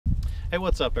Hey,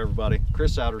 what's up everybody?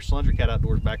 Chris Souter, Slender Cat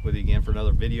Outdoors, back with you again for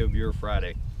another Video Viewer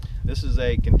Friday. This is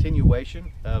a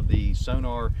continuation of the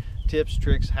Sonar tips,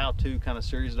 tricks, how-to kind of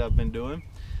series that I've been doing.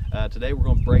 Today we're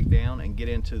going to break down and get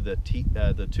into the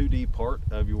 2D part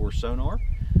of your sonar.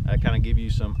 Kind of give you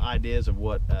some ideas of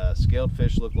what scaled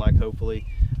fish look like, hopefully,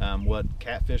 what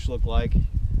catfish look like,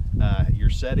 your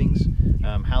settings,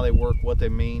 how they work, what they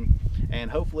mean,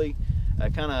 and hopefully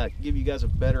kind of give you guys a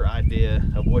better idea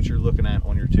of what you're looking at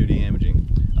on your 2D imaging.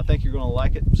 I think you're going to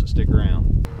like it, so stick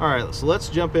around. All right, so let's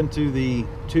jump into the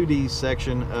 2D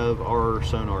section of our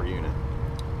sonar unit.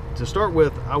 To start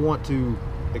with, I want to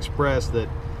express that,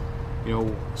 you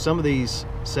know, some of these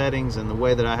settings and the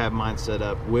way that I have mine set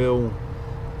up will,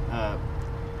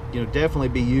 you know, definitely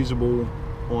be usable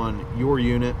on your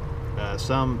unit.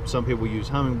 Some people use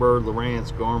Humminbird,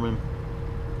 Lowrance, Garmin,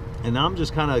 and I'm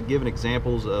just kind of giving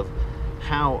examples of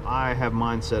how I have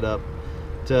mine set up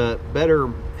to better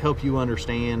help you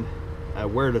understand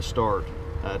where to start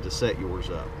to set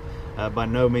yours up. By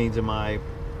no means am I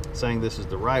saying this is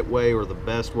the right way or the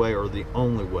best way or the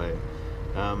only way.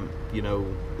 You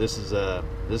know, this is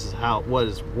what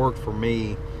has worked for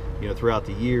me, you know, throughout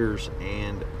the years,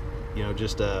 and you know,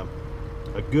 just a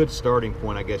good starting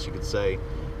point, I guess you could say,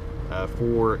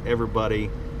 for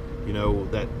everybody, you know,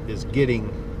 that is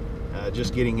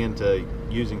just getting into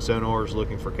using sonars,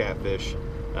 looking for catfish,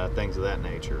 things of that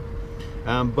nature.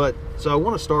 So I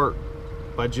want to start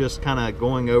by just kind of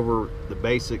going over the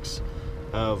basics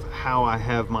of how I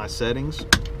have my settings,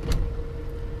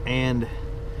 and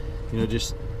you know,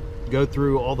 just go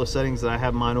through all the settings that I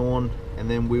have mine on, and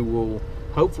then we will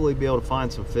hopefully be able to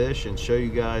find some fish and show you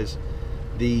guys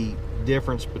the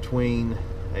difference between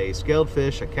a scaled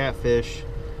fish, a catfish,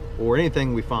 or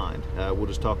anything we find. We'll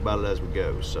just talk about it as we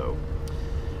go. So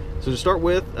to start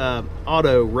with,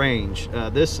 auto range.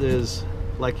 This is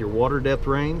like your water depth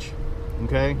range.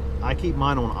 Okay, I keep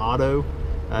mine on auto.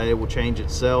 It will change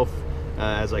itself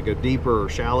as I go deeper or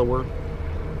shallower.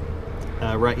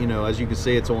 Right, you know, as you can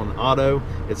see, it's on auto.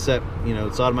 It's set, you know,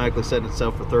 it's automatically setting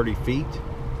itself for 30 feet.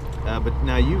 But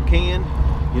now you can,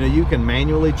 you know, you can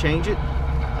manually change it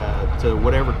to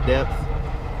whatever depth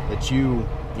that you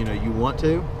want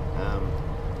to.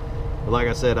 But like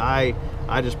I said, I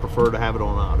just prefer to have it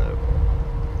on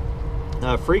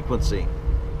auto. Frequency.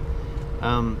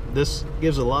 This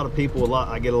gives a lot of people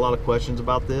I get a lot of questions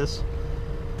about this.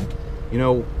 You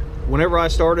know, whenever I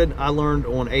started, I learned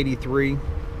on 83.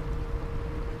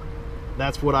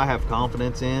 That's what I have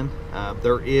confidence in.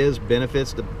 There is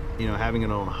benefits to, you know, having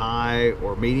it on high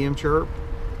or medium chirp.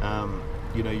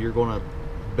 You know, you're going to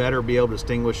better be able to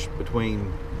distinguish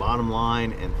between bottom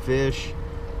line and fish.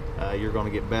 You're going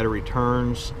to get better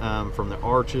returns from the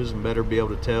arches, and better be able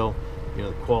to tell, you know,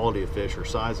 the quality of fish or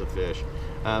size of fish.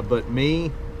 But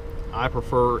me, I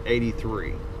prefer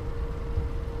 83.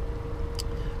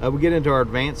 We get into our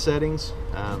advanced settings.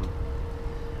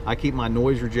 I keep my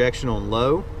noise rejection on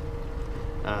low,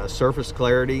 surface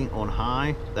clarity on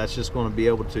high. That's just going to be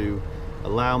able to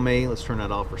allow me, let's turn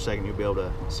that off for a second, you'll be able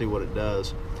to see what it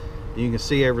does. You can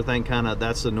see everything kind of,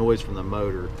 that's the noise from the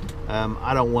motor.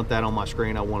 I don't want that on my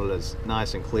screen. I want it as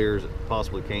nice and clear as it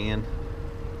possibly can.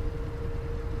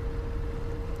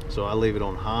 So I leave it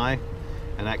on high,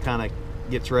 and that kind of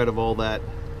gets rid of all that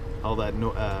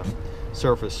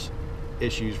surface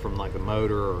issues from like the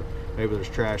motor, or maybe there's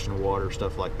trash in the water,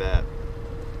 stuff like that.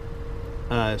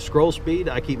 Scroll speed,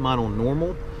 I keep mine on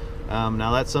normal.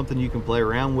 Now that's something you can play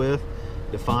around with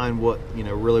to find what, you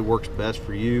know, really works best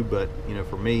for you, but you know,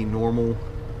 for me, normal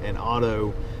and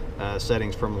auto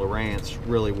settings from Lowrance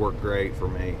really work great for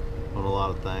me on a lot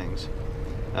of things.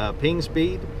 Ping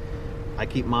speed, I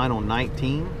keep mine on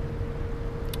 19.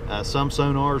 Some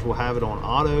sonars will have it on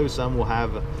auto, some will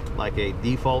have like a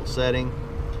default setting.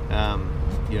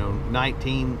 You know,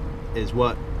 19 is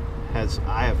what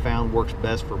I have found works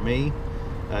best for me.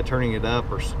 Turning it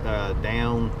up or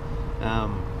down,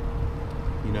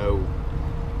 you know,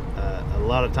 a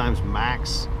lot of times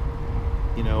max,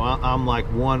 you know, I'm like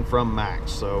one from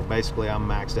max, so basically I'm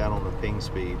maxed out on the ping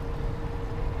speed.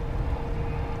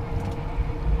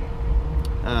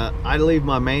 I leave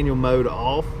my manual mode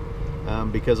off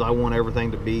because I want everything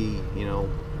to be, you know,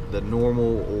 the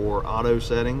normal or auto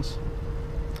settings.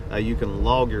 You can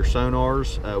log your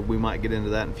sonars. We might get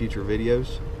into that in future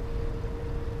videos.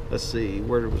 Let's see,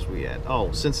 where was we at?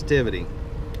 Oh, sensitivity.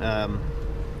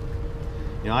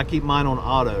 You know, I keep mine on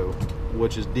auto,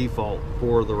 which is default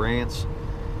for the Lowrance.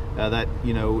 That,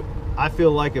 you know, I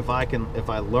feel like if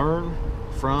I learn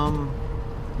from,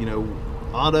 you know,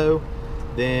 auto,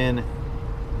 then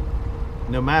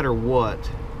no matter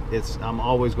what, I'm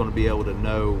always going to be able to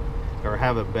know or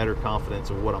have a better confidence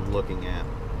of what I'm looking at.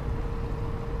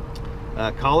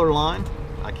 Collar line,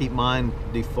 I keep mine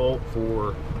default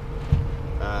for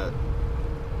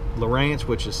Lowrance,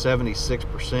 which is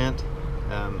 76%.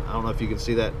 I don't know if you can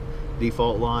see that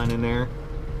default line in there.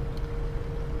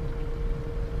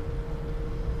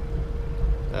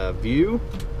 View.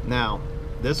 Now,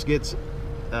 this gets,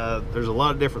 there's a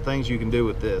lot of different things you can do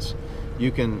with this.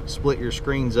 You can split your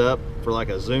screens up for like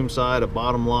a zoom side, a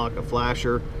bottom lock, a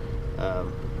flasher.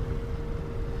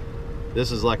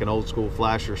 This is like an old school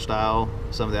flasher style.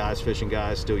 Some of the ice fishing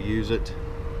guys still use it.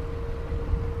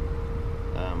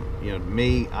 You know,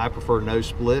 me, I prefer no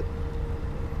split.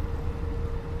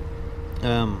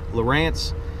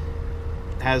 Lowrance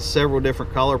has several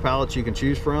different color palettes you can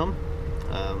choose from.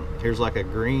 Here's like a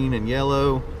green and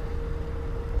yellow,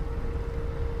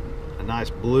 a nice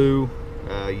blue,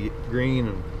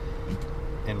 green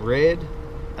and red.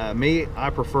 Me,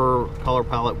 I prefer color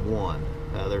palette 1.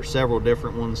 There's several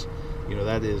different ones. You know,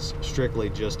 that is strictly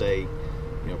just a, you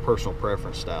know, personal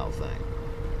preference style thing.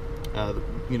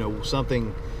 You know,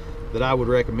 something that I would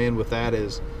recommend with that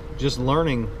is just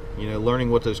learning, you know, learning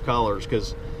what those colors,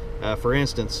 because for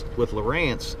instance, with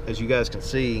Lowrance, as you guys can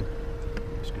see,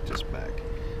 let's get this back.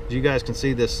 As you guys can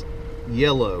see, this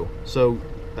yellow, so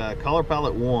color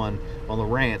palette 1 on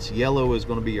Lowrance, yellow is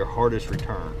going to be your hardest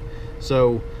return.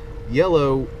 So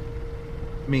yellow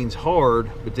means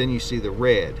hard, but then you see the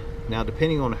red. Now,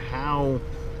 depending on how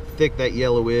thick that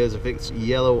yellow is, if it's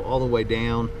yellow all the way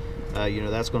down, you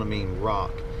know, that's going to mean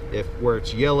rock. If where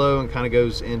it's yellow and kind of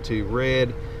goes into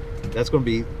red, that's going to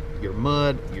be your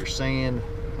mud, your sand,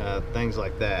 things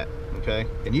like that. Okay,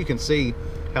 and you can see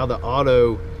how the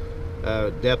auto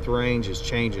depth range is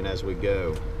changing as we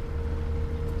go.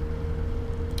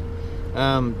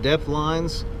 Depth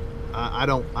lines,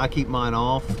 I keep mine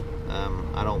off.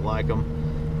 I don't like them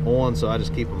on, so I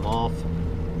just keep them off.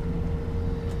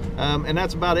 And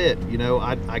that's about it. You know,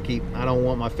 I don't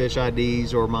want my fish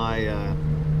IDs or my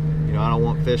you know, I don't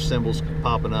want fish symbols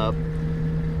popping up.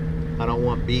 I don't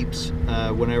want beeps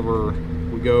whenever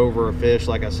we go over a fish.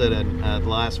 Like I said in the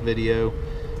last video,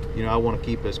 you know, I want to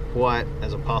keep as quiet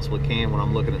as I possibly can when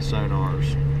I'm looking at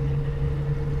sonars.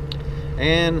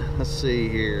 And let's see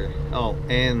here. Oh,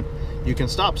 and you can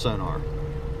stop sonar,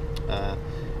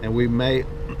 and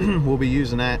we'll be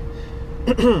using that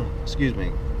excuse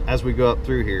me, as we go up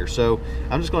through here. So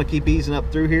I'm just going to keep easing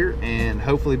up through here and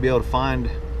hopefully be able to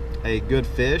find a good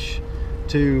fish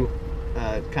to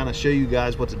kind of show you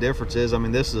guys what the difference is. I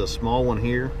mean, this is a small one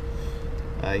here.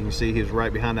 You can see he's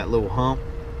right behind that little hump,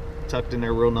 tucked in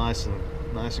there real nice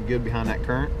and good behind that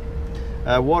current.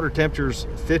 Water temperature's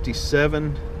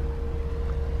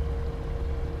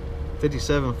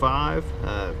 57.5.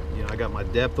 You know, I got my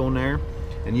depth on there,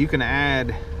 and you can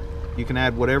add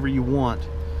whatever you want.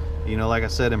 You know, like I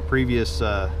said in previous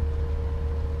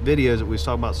videos that we was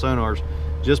talking about sonars,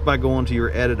 just by going to your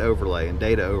edit overlay and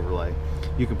data overlay,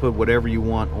 you can put whatever you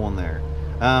want on there.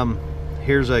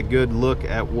 Here's a good look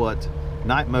at what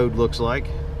night mode looks like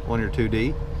on your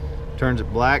 2D. Turns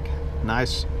it black,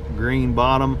 nice green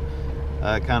bottom,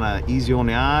 kind of easy on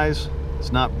the eyes.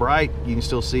 It's not bright, you can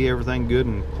still see everything good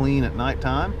and clean at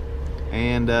nighttime,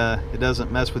 and it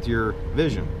doesn't mess with your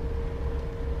vision.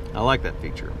 I like that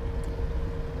feature.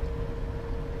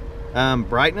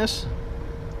 Brightness,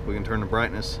 we can turn the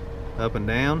brightness up and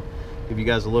down, give you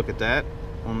guys a look at that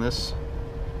on this.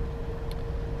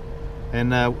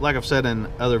 And like I've said in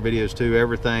other videos too,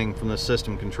 everything from the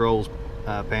system controls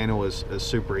panel is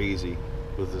super easy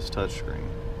with this touch screen.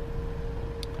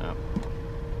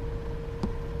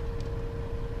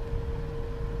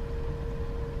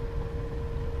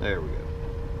 There we go.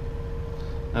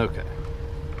 Okay,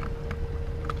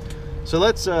 so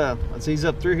let's ease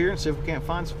up through here and see if we can't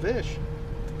find some fish.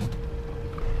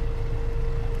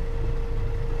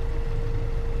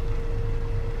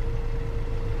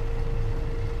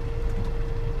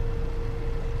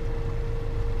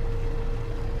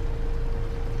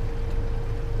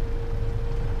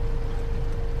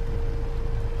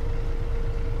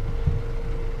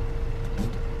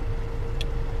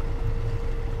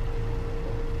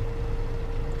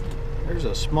 There's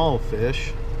a small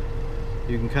fish.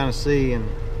 You can kind of see in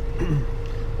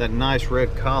that nice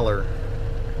red collar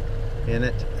in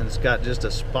it, and it's got just a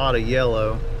spot of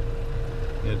yellow.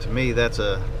 You know, to me, that's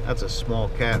a small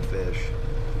catfish.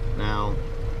 Now,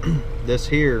 this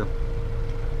here,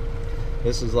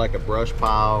 this is like a brush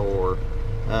pile or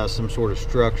some sort of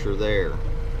structure there.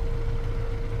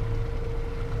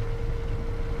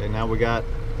 Okay, now we got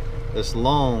this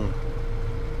long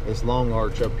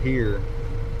arch up here.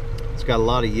 It's got a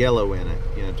lot of yellow in it.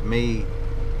 You know, to me,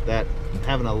 that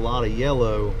having a lot of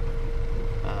yellow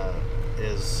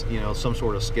is, you know, some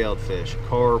sort of scaled fish,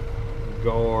 carp,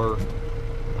 gar,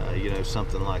 you know,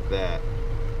 something like that.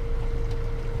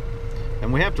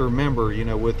 And we have to remember, you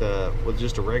know, with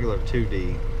just a regular 2D,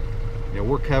 you know,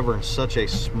 we're covering such a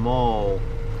small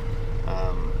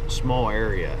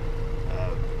area.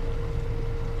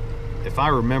 If I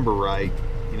remember right,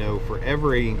 you know, for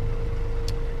every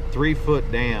 3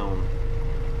 foot down,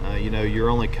 you know, you're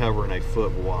only covering a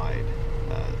foot wide.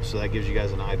 So that gives you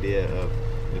guys an idea of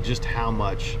just how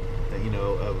much, you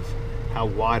know, of how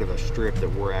wide of a strip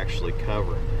that we're actually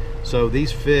covering. So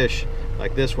these fish,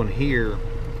 like this one here,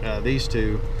 these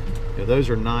two, you know, those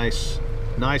are nice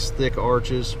thick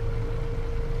arches.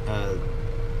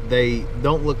 They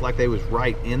don't look like they was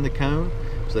right in the cone,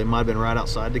 so they might have been right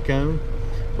outside the cone.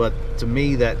 But to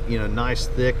me, that, you know, nice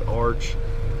thick arch,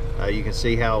 you can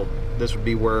see how this would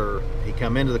be where he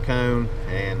come into the cone,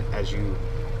 and as you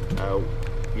know,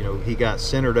 he got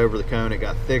centered over the cone, it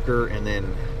got thicker, and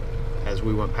then as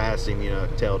we went past him, you know,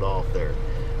 it tailed off there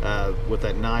with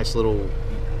that nice little,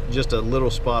 just a little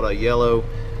spot of yellow.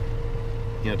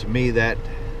 You know, to me that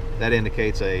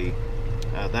indicates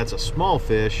that's a small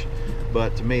fish,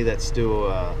 but to me that's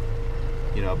still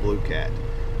you know, a blue cat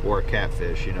or a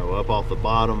catfish. You know, up off the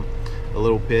bottom a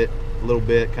little bit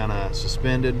kind of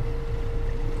suspended.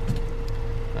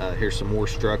 Here's some more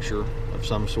structure of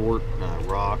some sort,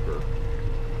 rock or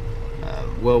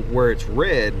well, where it's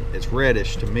red, it's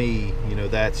reddish to me. You know,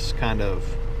 that's kind of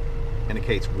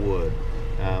indicates wood.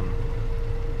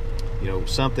 You know,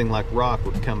 something like rock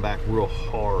would come back real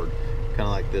hard, kind of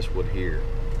like this would here.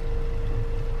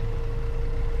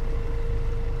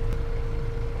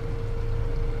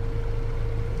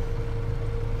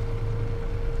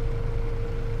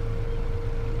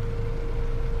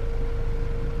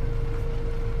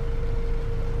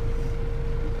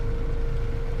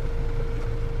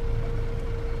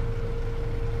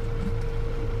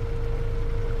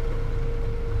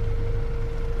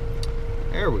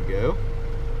 There we go.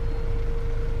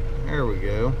 There we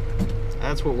go.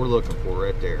 That's what we're looking for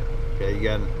right there. Okay, you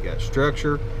got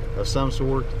structure of some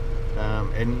sort,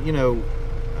 and you know,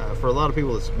 for a lot of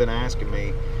people that's been asking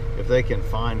me if they can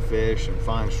find fish and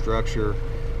find structure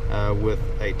with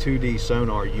a 2D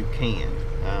sonar, you can.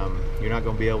 You're not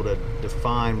going to be able to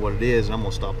define what it is, and I'm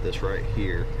going to stop this right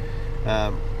here.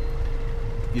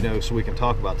 You know, so we can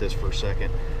talk about this for a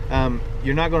second.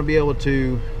 You're not going to be able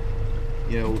to,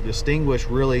 you know, distinguish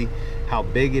really how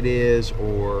big it is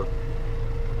or,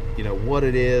 you know, what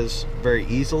it is very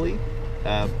easily,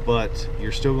 but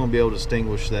you're still going to be able to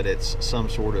distinguish that it's some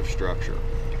sort of structure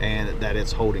and that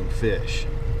it's holding fish.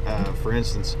 For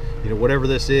instance, you know, whatever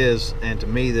this is, and to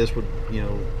me this would, you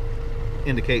know,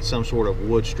 indicate some sort of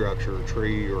wood structure, or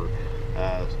tree, or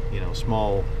you know,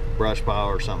 small brush pile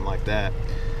or something like that.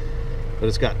 But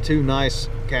it's got two nice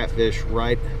catfish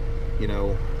right, you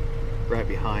know, right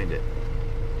behind it,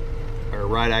 or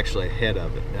right actually ahead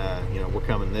of it. You know, we're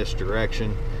coming this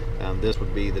direction. This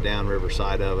would be the downriver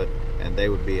side of it, and they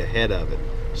would be ahead of it.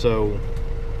 So,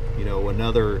 you know,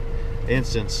 another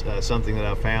instance, something that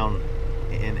I found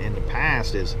in the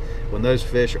past is when those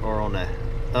fish are on the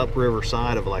upriver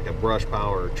side of like a brush pile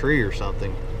or a tree or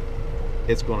something,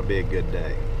 it's going to be a good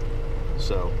day.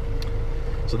 So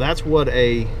that's what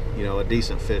a, you know, a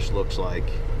decent fish looks like.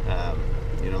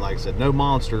 You know, like I said, no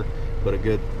monster, but a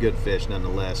good fish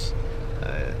nonetheless,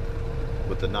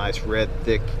 with the nice red,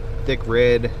 thick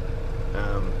red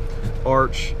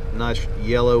arch, nice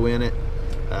yellow in it.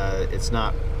 It's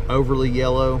not overly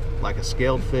yellow like a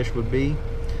scaled fish would be.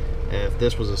 If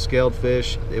this was a scaled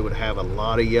fish, it would have a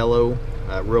lot of yellow,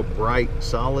 real bright,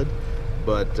 solid,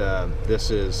 but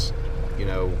this is, you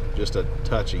know, just a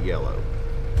touch of yellow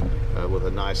with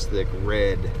a nice thick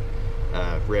red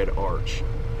arch.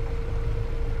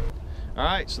 All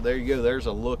right, so there you go. There's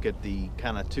a look at the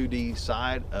kind of 2D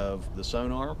side of the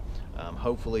sonar.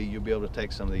 Hopefully you'll be able to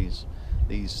take some of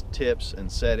these tips and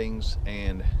settings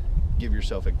and give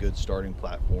yourself a good starting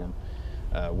platform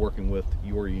working with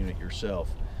your unit yourself.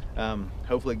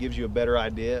 Hopefully it gives you a better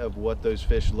idea of what those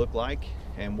fish look like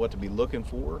and what to be looking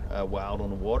for while out on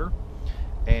the water,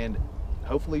 and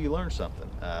hopefully you learn something.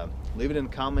 Leave it in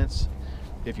the comments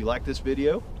if you like this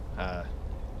video,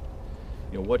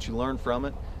 you know, what you learned from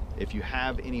it. If you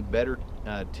have any better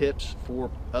tips for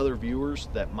other viewers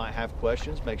that might have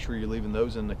questions, make sure you're leaving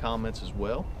those in the comments as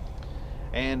well.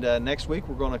 And next week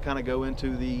we're going to kind of go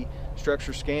into the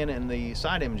structure scan and the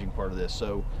side imaging part of this.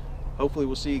 So hopefully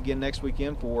we'll see you again next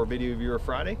weekend for Video Viewer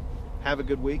Friday. Have a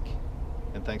good week,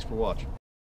 and thanks for watching.